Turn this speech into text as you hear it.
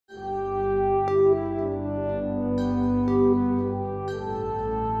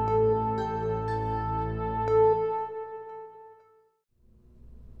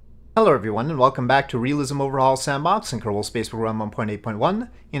Hello everyone and welcome back to Realism Overhaul Sandbox in Kerbal Space Program 1.8.1.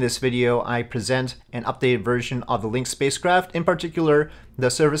 In this video I present an updated version of the Lynx spacecraft. In particular, the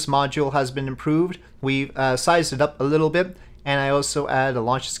service module has been improved. We've sized it up a little bit, and I also added a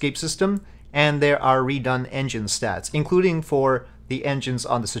launch escape system, and there are redone engine stats, including for the engines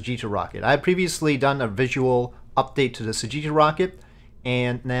on the Sagitta rocket. I had previously done a visual update to the Sagitta rocket,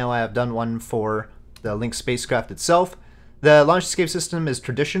 and now I have done one for the Lynx spacecraft itself. The launch escape system is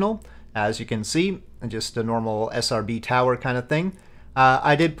traditional, as you can see, just a normal SRB tower kind of thing.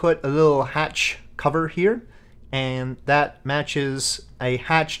 I did put a little hatch cover here, and that matches a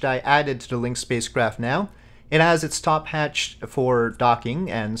hatch that I added to the Lynx spacecraft now. It has its top hatch for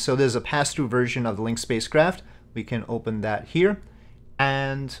docking, and so there's a pass-through version of the Lynx spacecraft. We can open that here,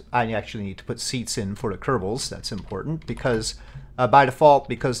 and I actually need to put seats in for the Kerbals. That's important because by default,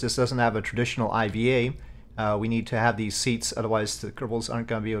 because this doesn't have a traditional IVA, we need to have these seats, otherwise the Kerbals aren't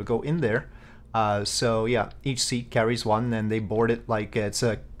going to be able to go in there. So yeah, each seat carries one, and they board it like it's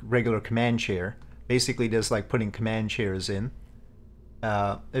a regular command chair. Basically, just like putting command chairs in.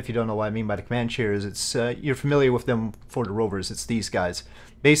 If you don't know what I mean by the command chairs, it's you're familiar with them for the rovers. It's these guys.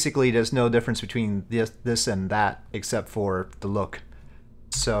 Basically, there's no difference between this and that except for the look.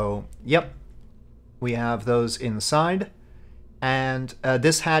 So yep, we have those inside. And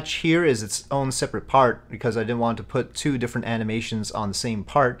this hatch here is its own separate part because I didn't want to put two different animations on the same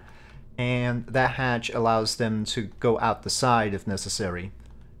part, and that hatch allows them to go out the side if necessary.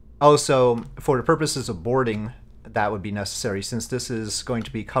 Also, for the purposes of boarding, that would be necessary since this is going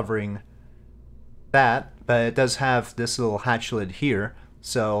to be covering that, but it does have this little hatch lid here,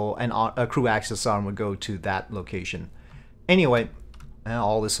 so a crew access arm would go to that location. Anyway,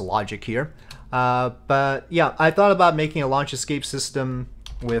 all this logic here. But yeah, I thought about making a launch escape system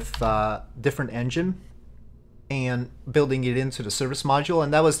with different engine and building it into the service module,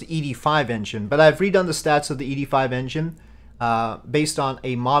 and that was the ED5 engine. But I've redone the stats of the ED5 engine based on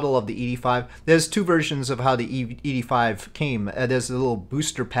a model of the ED5. There's two versions of how the ED5 came. There's a little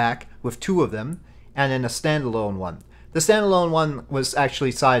booster pack with two of them, and then a standalone one. The standalone one was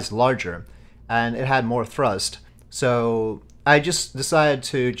actually sized larger, and it had more thrust. So I just decided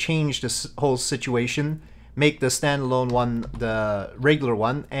to change this whole situation, make the standalone one the regular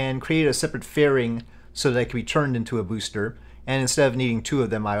one, and create a separate fairing so that it can be turned into a booster. And instead of needing two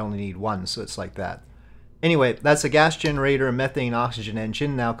of them, I only need one, so it's like that. Anyway, that's a gas generator methane oxygen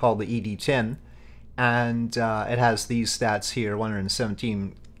engine, now called the ED10. And it has these stats here,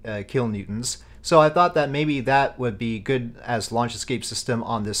 117 kilonewtons. So I thought that maybe that would be good as launch escape system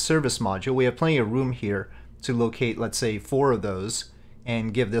on this service module. We have plenty of room here to locate, let's say, 4 of those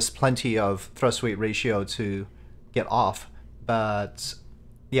and give this plenty of thrust weight ratio to get off. But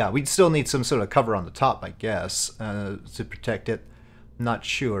yeah, we'd still need some sort of cover on the top, I guess, to protect it. Not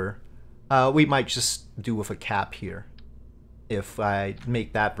sure. We might just do with a cap here if I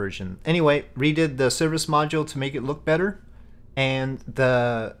make that version. Anyway, redid the service module to make it look better, and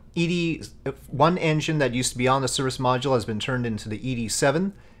the ED1 engine that used to be on the service module has been turned into the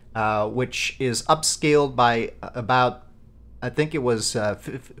ED7. Which is upscaled by about, I think it was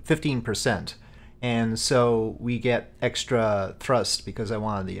 15%. And so we get extra thrust because I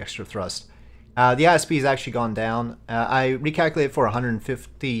wanted the extra thrust. The ISP has actually gone down. I recalculated for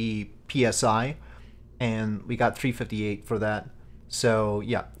 150 PSI, and we got 358 for that. So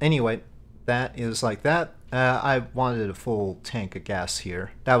yeah, anyway, that is like that. I wanted a full tank of gas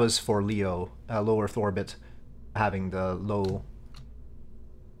here. That was for LEO, low Earth orbit, having the low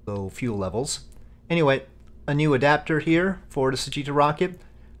fuel levels. Anyway, a new adapter here for the Sagitta rocket.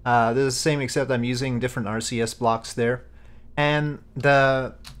 This is the same except I'm using different RCS blocks there. And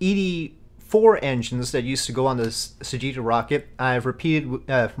the ED4 engines that used to go on the Sagitta rocket, I've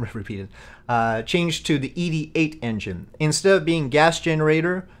changed to the ED8 engine. Instead of being gas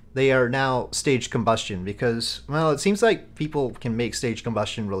generator, they are now stage combustion because, well, it seems like people can make stage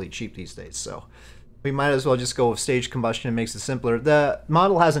combustion really cheap these days, so we might as well just go with stage combustion. It makes it simpler. The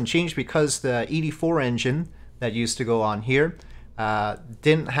model hasn't changed because the ED4 engine that used to go on here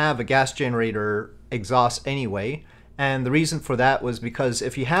didn't have a gas generator exhaust anyway. And the reason for that was because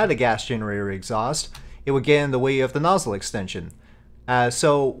if you had a gas generator exhaust, it would get in the way of the nozzle extension.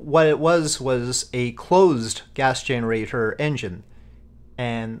 So what it was a closed gas generator engine.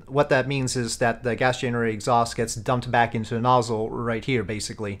 And what that means is that the gas generator exhaust gets dumped back into the nozzle right here,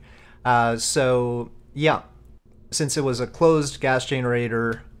 basically. So yeah, since it was a closed gas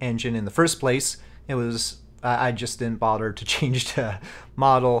generator engine in the first place, it was I just didn't bother to change the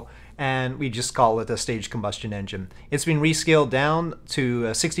model, and we just call it a stage combustion engine. It's been rescaled down to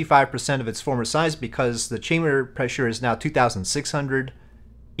 65% of its former size because the chamber pressure is now 2,600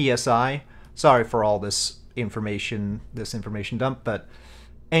 PSI. Sorry for all this information dump, but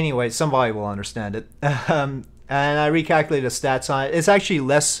anyway, somebody will understand it. And I recalculated the stats on it. It's actually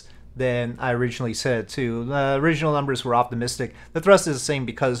less than I originally said too. The original numbers were optimistic. The thrust is the same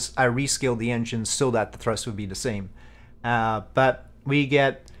because I rescaled the engine so that the thrust would be the same. But we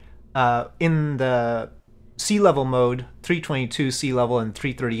get in the sea level mode 322 sea level and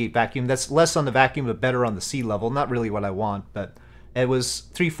 338 vacuum. That's less on the vacuum but better on the sea level. Not really what I want, but it was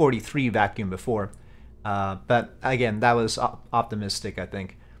 343 vacuum before. But again, that was optimistic, I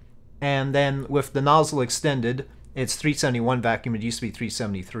think. And then with the nozzle extended, it's 371 vacuum. It used to be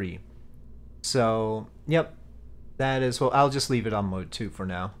 373. So, yep, that is, well, I'll just leave it on mode 2 for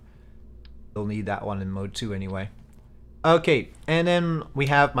now. You'll need that one in mode 2 anyway. Okay, and then we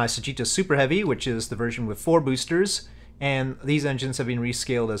have my Sagitta Super Heavy, which is the version with 4 boosters. And these engines have been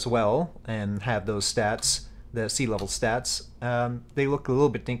rescaled as well and have those stats, the sea level stats. They look a little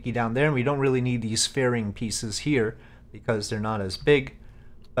bit dinky down there, and we don't really need these fairing pieces here because they're not as big.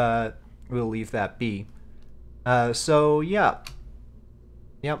 But we'll leave that be. So yeah,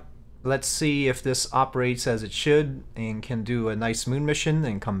 yep, let's see if this operates as it should and can do a nice moon mission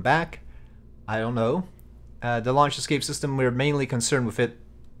and come back. I don't know. The launch escape system, we're mainly concerned with it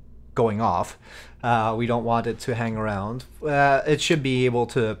going off. We don't want it to hang around. It should be able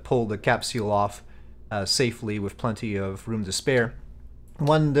to pull the capsule off safely with plenty of room to spare.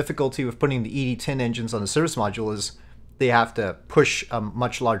 One difficulty with putting the ED-10 engines on the service module is they have to push a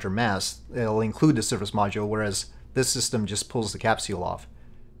much larger mass. It'll include the service module, whereas this system just pulls the capsule off.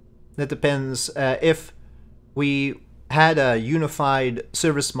 It depends. If we had a unified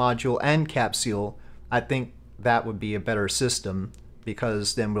service module and capsule, I think that would be a better system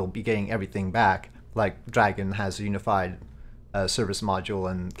because then we'll be getting everything back. Like Dragon has a unified service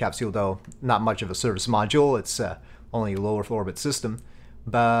module and capsule, though not much of a service module. It's only a low Earth orbit system.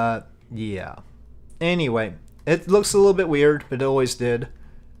 But yeah. Anyway. It looks a little bit weird, but it always did.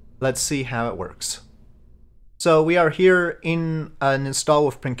 Let's see how it works. So we are here in an install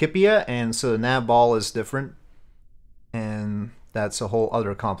with Principia, and so the nav ball is different. And that's a whole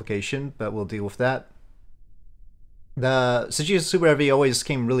other complication, but we'll deal with that. The Sagitta Super Heavy always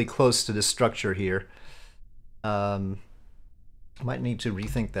came really close to this structure here. Might need to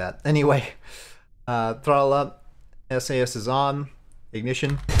rethink that. Anyway, throttle up, SAS is on,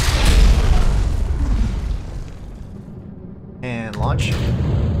 ignition. And launch.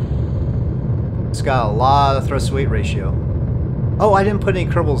 It's got a lot of thrust weight ratio. Oh, I didn't put any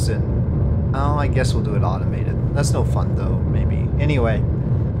kerbals in. Oh, I guess we'll do it automated. That's no fun though, maybe. Anyway,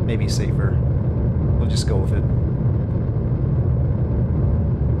 maybe safer. We'll just go with it.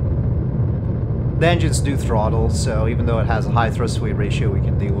 The engines do throttle, so even though it has a high thrust weight ratio, we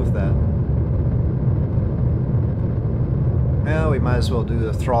can deal with that. Well, we might as well do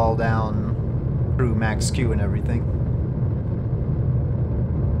the throttle down through max Q and everything.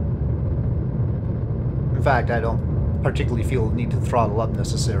 In fact, I don't particularly feel the need to throttle up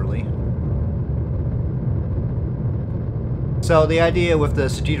necessarily. So the idea with the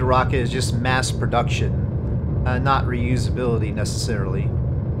Sagitta rocket is just mass production, not reusability necessarily.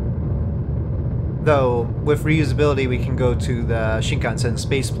 Though, with reusability we can go to the Shinkansen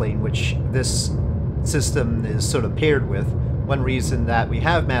spaceplane, which this system is sort of paired with. One reason that we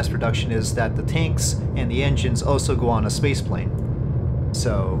have mass production is that the tanks and the engines also go on a spaceplane.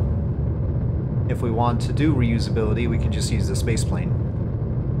 So if we want to do reusability, we can just use the spaceplane.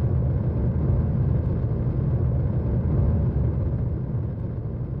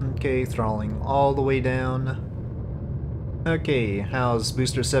 Okay, throttling all the way down. Okay, how's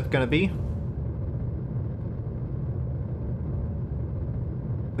booster SEP gonna be?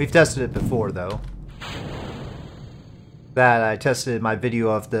 We've tested it before, though. That I tested in my video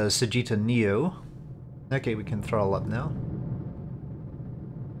of the Sagitta Neo. Okay, we can throttle up now.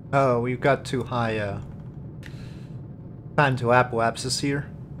 Oh, we've got too high time to apoapsis here.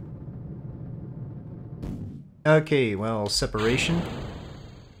 Okay, well, separation.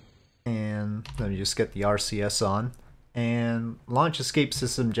 And let me just get the RCS on. And launch escape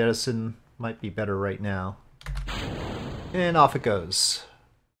system jettison might be better right now. And off it goes.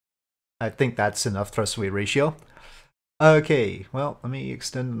 I think that's enough thrust weight ratio. Okay, well, let me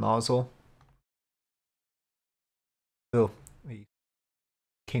extend the nozzle. Oh, we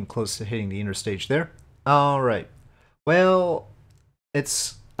came close to hitting the inner stage there. Alright. Well,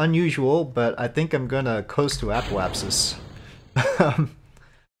 it's unusual, but I think I'm gonna coast to apoapsis.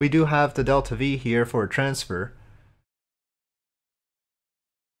 We do have the Delta V here for a transfer.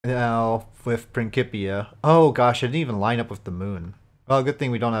 Now, with Principia. Oh gosh, I didn't even line up with the moon. Well, good thing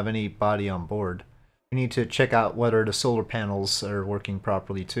we don't have anybody on board. We need to check out whether the solar panels are working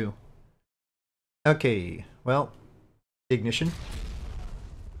properly too. Okay, well, ignition.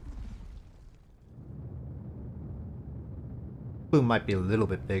 Plume might be a little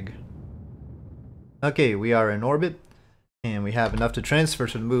bit big. Okay, we are in orbit, and we have enough to transfer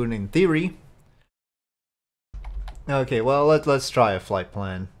to the moon in theory. Okay, well, let's try a flight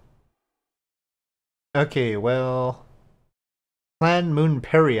plan. Okay, well, planned moon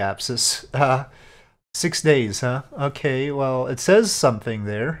periapsis. 6 days, huh? Okay, well, it says something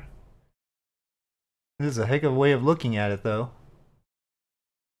there. This is a heck of a way of looking at it, though.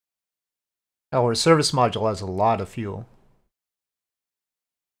 Our service module has a lot of fuel.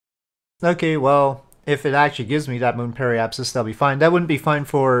 Okay, well, if it actually gives me that moon periapsis, that'll be fine. That wouldn't be fine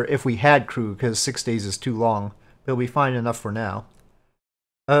for if we had crew, because 6 days is too long. It'll be fine enough for now.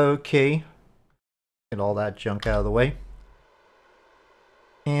 Okay. Get all that junk out of the way.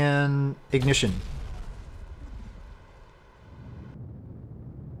 And ignition.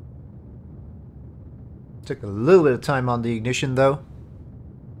 Took a little bit of time on the ignition, though.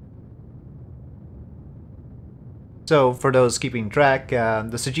 So, for those keeping track,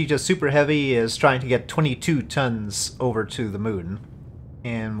 the Sagitta Super Heavy is trying to get 22 tons over to the moon.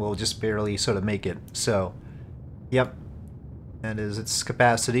 And we'll just barely sort of make it. So, yep. That is its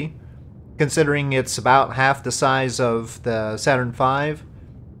capacity. Considering it's about half the size of the Saturn V,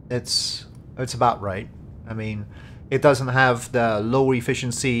 it's about right. I mean, it doesn't have the low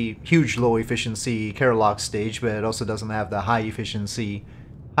efficiency, huge low efficiency Keralox stage, but it also doesn't have the high efficiency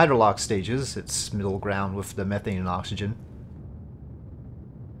Hydrolox stages. It's middle ground with the methane and oxygen.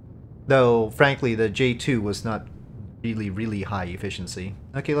 Though, frankly, the J2 was not really high efficiency.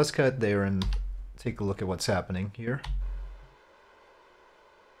 Okay, let's cut there and take a look at what's happening here.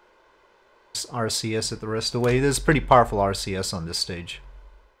 RCS it the rest of the way. There's pretty powerful RCS on this stage.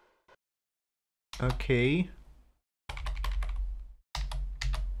 Okay.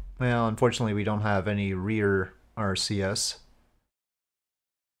 Well, unfortunately we don't have any rear RCS.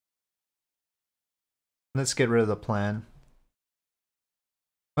 Let's get rid of the plan.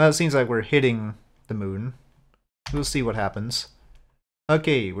 Well, it seems like we're hitting the moon. We'll see what happens.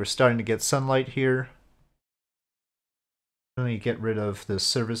 Okay, we're starting to get sunlight here. Let me get rid of the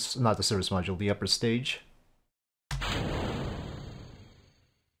service, not the service module, the upper stage.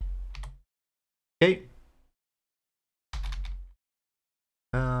 Okay.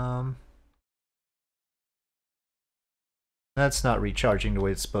 That's not recharging the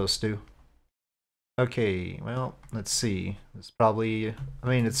way it's supposed to. Okay, well, let's see. It's probably, I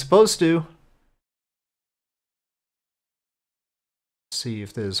mean, it's supposed to. See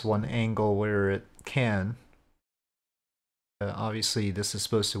if there's one angle where it can. Obviously, this is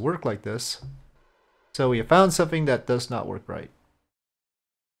supposed to work like this. So we have found something that does not work right.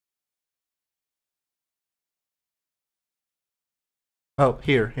 Oh,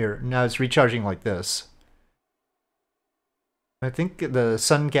 here. Now it's recharging like this. I think the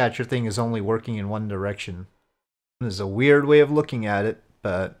sun catcher thing is only working in one direction. This is a weird way of looking at it,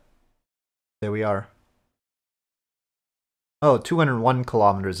 but there we are. Oh, 201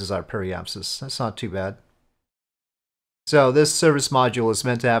 kilometers is our periapsis. That's not too bad. So this service module is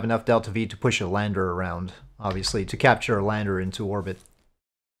meant to have enough delta V to push a lander around, obviously, to capture a lander into orbit.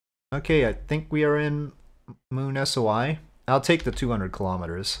 Okay, I think we are in Moon SOI. I'll take the 200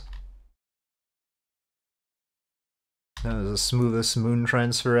 kilometers. That was the smoothest moon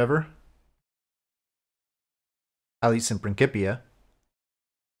transfer ever. At least in Principia.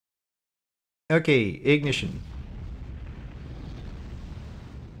 Okay, ignition.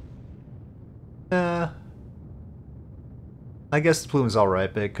 I guess the plume is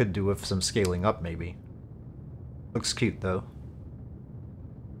alright, but it could do with some scaling up, maybe. Looks cute, though.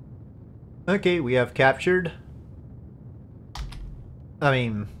 Okay, we have captured. I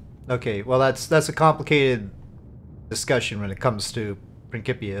mean, okay, well that's a complicated discussion when it comes to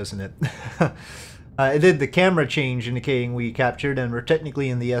Principia, isn't it? It did the camera change indicating we captured, and we're technically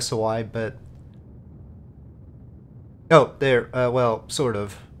in the SOI, but... Oh, there, well, sort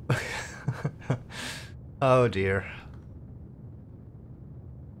of. Oh dear.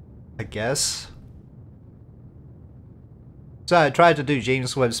 I guess. So I tried to do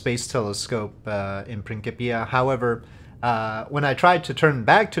James Webb Space Telescope in Principia. However, when I tried to turn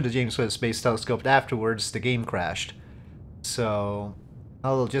back to the James Webb Space Telescope afterwards, the game crashed. So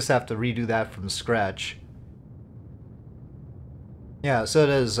I'll just have to redo that from scratch. Yeah, so it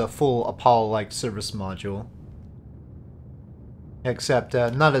is a full Apollo-like service module. Except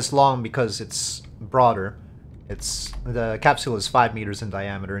not as long because it's broader. The capsule is 5 meters in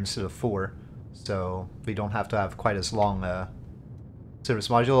diameter instead of 4, so we don't have to have quite as long service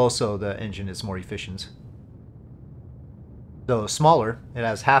module. Also, the engine is more efficient. Though smaller, it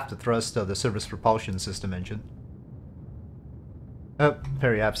has half the thrust of the service propulsion system engine. Oh,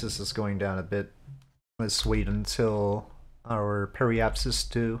 periapsis is going down a bit. Let's wait until our periapsis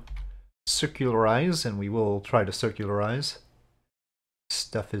to circularize, and we will try to circularize.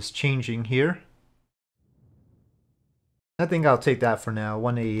 Stuff is changing here. I think I'll take that for now,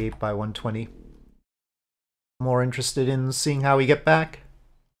 188 by 120. More interested in seeing how we get back.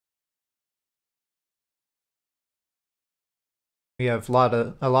 We have a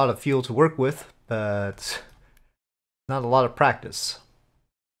lot of fuel to work with, but not a lot of practice.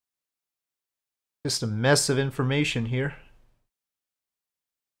 Just a mess of information here.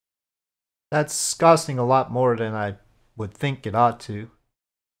 That's costing a lot more than I would think it ought to.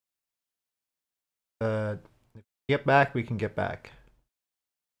 If we get back, we can get back.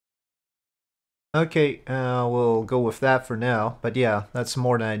 Okay, we'll go with that for now. But yeah, that's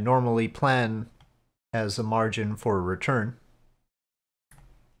more than I normally plan as a margin for a return.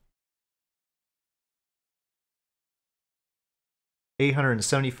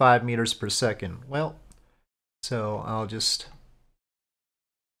 $875 meters per second. Well, so I'll just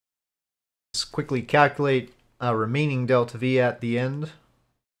quickly calculate our remaining delta V at the end.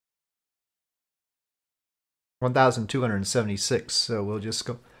 1,276, so we'll just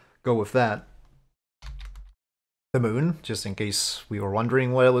go with that. The moon, just in case we were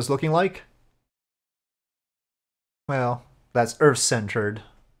wondering what it was looking like. Well, that's Earth-centered.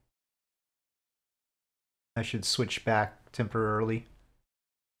 I should switch back temporarily.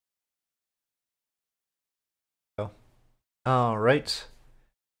 Alright.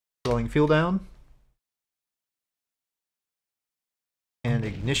 Slowing fuel down. And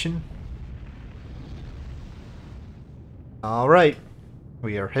ignition. Alright.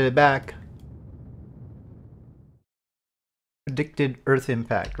 We are headed back. Predicted Earth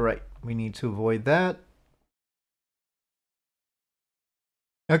impact. Right. We need to avoid that.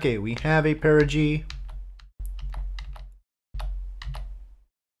 Okay, we have a perigee.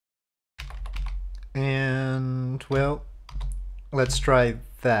 And, well, let's try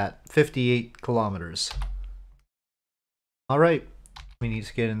that. 58 kilometers. Alright, we need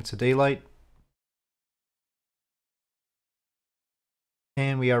to get into daylight.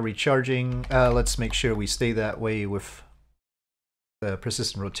 And we are recharging. Let's make sure we stay that way with the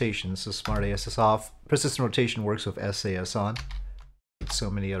persistent rotation. So smart ASS off. Persistent rotation works with SAS on. Like so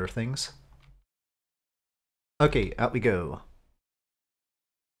many other things. Okay, out we go.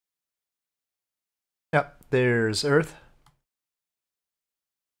 Yep, there's Earth.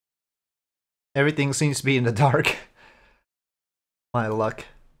 Everything seems to be in the dark. My luck.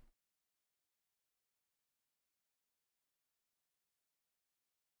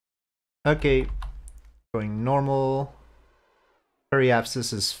 Okay, going normal.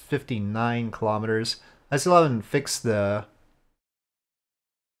 Periapsis is 59 kilometers. I still haven't fixed the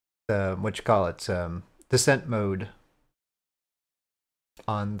what you call it, descent mode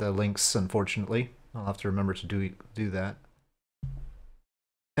on the Lynx, unfortunately. I'll have to remember to do that.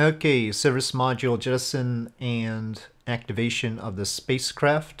 Okay, service module jettison and activation of the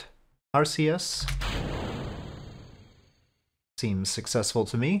spacecraft RCS. Seems successful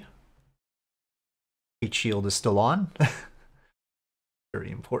to me. Heat shield is still on.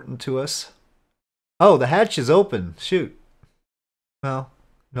 Very important to us. Oh, the hatch is open. Shoot. Well,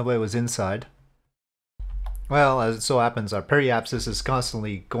 nobody was inside. Well, as it so happens, our periapsis is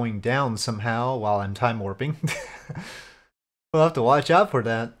constantly going down somehow while I'm time warping. We'll have to watch out for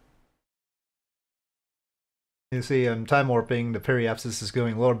that. You see, I'm time warping, the periapsis is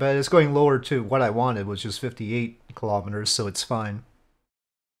going lower, but it's going lower to what I wanted, which is 58 kilometers, so it's fine.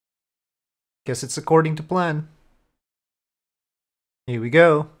 Guess it's according to plan. Here we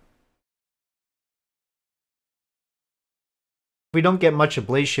go. If we don't get much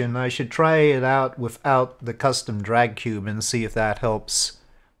ablation, I should try it out without the custom drag cube and see if that helps.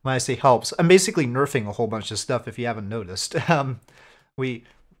 When I say helps, I'm basically nerfing a whole bunch of stuff if you haven't noticed. We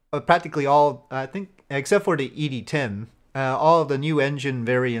practically all, I think, except for the ED10, all of the new engine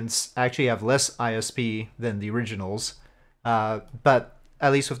variants actually have less ISP than the originals. But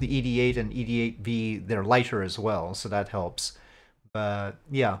at least with the ED8 and ED8V, they're lighter as well, so that helps. But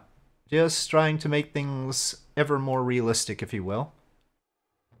yeah, just trying to make things ever more realistic, if you will.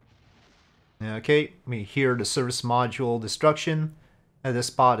 Okay, we hear the service module destruction. This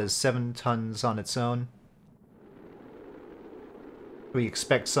spot is 7 tons on its own. We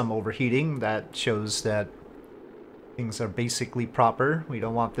expect some overheating. That shows that things are basically proper. We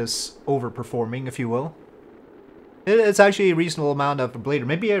don't want this overperforming, if you will. It's actually a reasonable amount of ablator.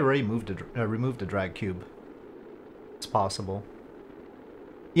 Maybe I already removed the drag cube. It's possible.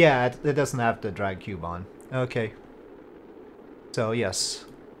 Yeah, it doesn't have the drag cube on. Okay. So yes,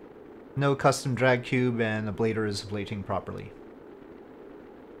 no custom drag cube and the blader is ablating properly.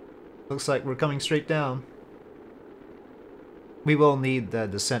 Looks like we're coming straight down. We will need the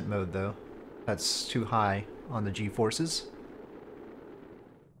descent mode though. That's too high on the G-forces.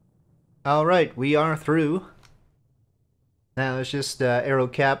 Alright, we are through. Now it's just aero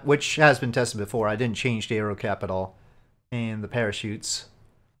cap, which has been tested before. I didn't change the aero cap at all. And the parachutes.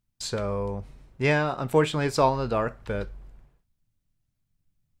 So, yeah, unfortunately it's all in the dark, but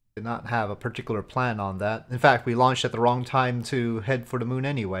did not have a particular plan on that. In fact, we launched at the wrong time to head for the moon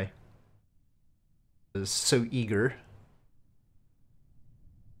anyway. I was so eager.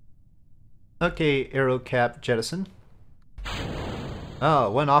 Okay, aero cap jettison. Oh,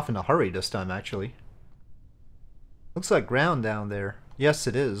 it went off in a hurry this time, actually. Looks like ground down there. Yes,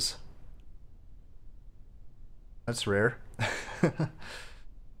 it is. That's rare.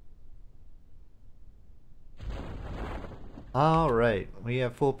 Alright, we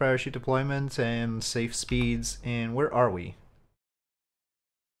have full parachute deployment and safe speeds, and where are we?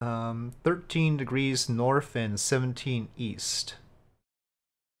 13 degrees north and 17 east.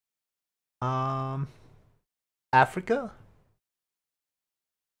 Africa?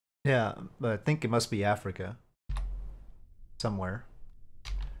 Yeah, but I think it must be Africa. Somewhere.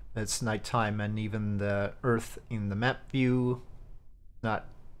 It's nighttime and even the Earth in the map view not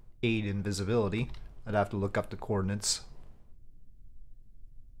aid in visibility. I'd have to look up the coordinates.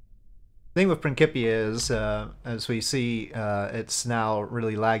 The thing with Principia is, as we see, it's now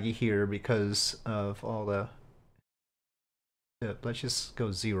really laggy here because of all the... let's just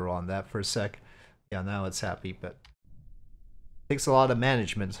go 0 on that for a sec. Yeah, now it's happy, but... takes a lot of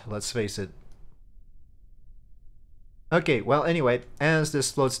management, let's face it. Okay, well, anyway, as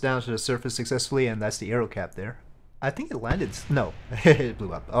this floats down to the surface successfully, and that's the aero cap there. I think it landed... no, it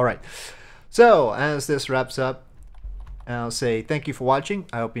blew up. Alright, so as this wraps up, I'll say thank you for watching.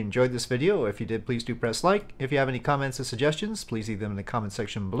 I hope you enjoyed this video. If you did, please do press like. If you have any comments or suggestions, please leave them in the comment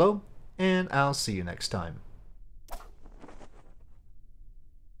section below, and I'll see you next time.